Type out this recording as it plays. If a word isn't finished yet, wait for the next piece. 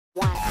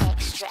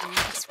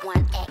It's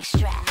one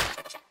extra.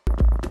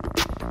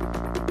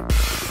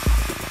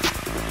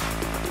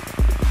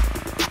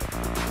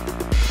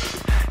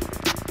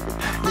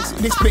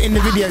 This bit in the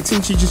video,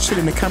 Tinchy just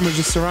chilling, the camera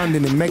just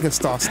surrounding him,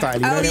 megastar style.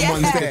 You know, them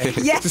ones there,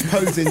 just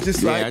posing,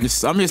 just like. Yeah, I'm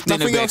just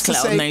doing a bit of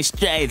Cloud9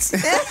 strides.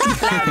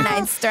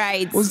 Cloud9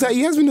 strides. Was that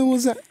Yasmin or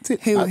was that?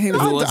 Who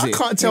I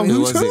can't tell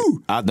who's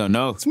who. I don't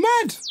know. It's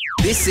mad.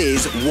 This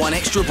is One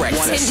Extra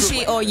Breakfast.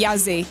 Tinchy or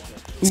Yazzie?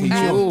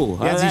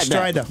 Yazzie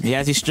Stryder.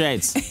 Yazzie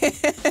Strides.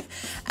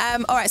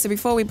 All right, so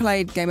before we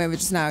played Game Over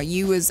just now,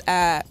 you were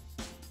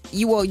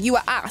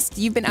asked,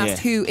 you've been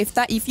asked who,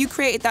 if you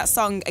created that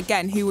song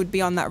again, who would be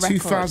on that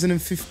record?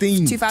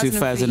 2015.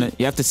 2000.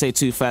 You have to say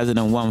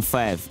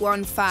 2001-5.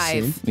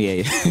 1-5. Yeah.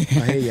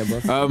 I hear you,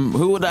 bro.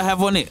 Who would I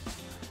have on it?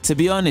 To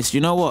be honest,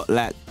 you know what?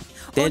 Like,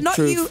 Well,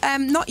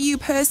 not you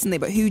personally,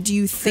 but who do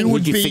you think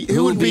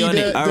Who would be on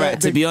it? All right,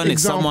 to be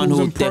honest, someone who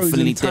would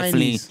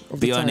definitely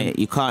be on it.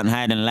 You can't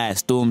hide and lie.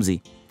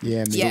 Stormzy. Yeah,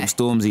 man. Yeah.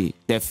 Stormzy,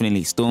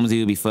 definitely. Stormzy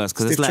will be first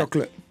because it's like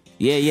chocolate.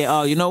 Yeah.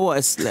 Oh, you know what?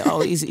 It's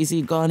like, is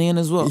he Ghanaian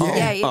as well?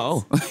 Yeah.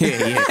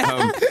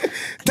 Yeah.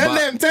 Tell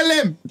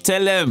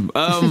them.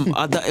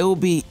 It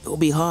will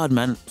be hard,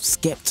 man.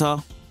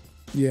 Skepta.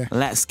 Yeah. I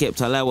like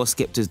Skepta. I like what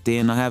Skepta's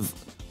doing. I have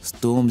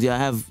Stormzy. I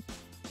have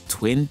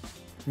Twin.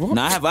 What?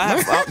 No, I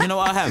have. You know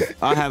what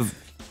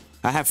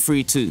I have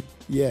 3 too.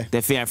 Yeah.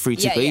 Definitely have 3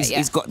 too. Yeah, But yeah,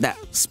 he's got that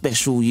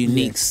special,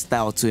 unique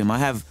style to him. I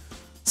have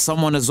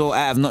someone as well.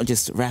 I have not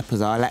just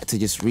rappers. I like to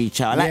just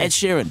reach out. I like Ed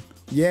Sheeran.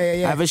 Yeah.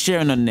 I have Ed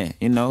Sheeran on there,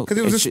 you know. Because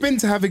it was a spin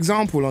to have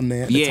Example on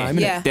there at the time,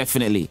 innit?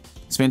 Definitely.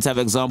 Spin to have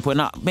Example.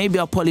 And maybe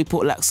I'll probably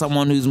put like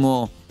someone who's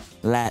more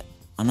like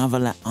another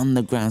like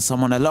underground,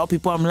 someone a lot of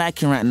people I'm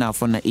liking right now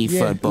from the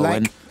E3rd.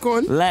 But go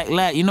on.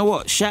 Like, you know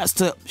what? Shouts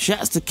to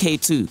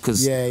K2,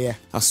 because I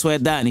swear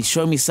down, he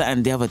showed me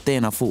something the other day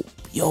and I thought,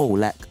 yo,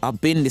 like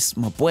I've been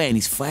my boy and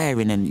he's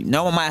firing, and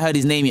no one might have heard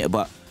his name yet,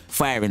 but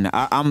firing.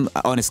 I'm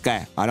an honest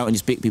guy. I don't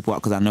just pick people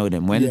up because I know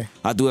them. When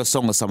I do a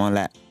song with someone,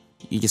 like,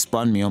 you just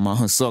spun me on my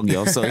own song,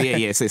 yo. So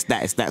yeah, so it's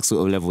that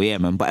sort of level, yeah,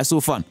 man. But it's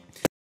all fun.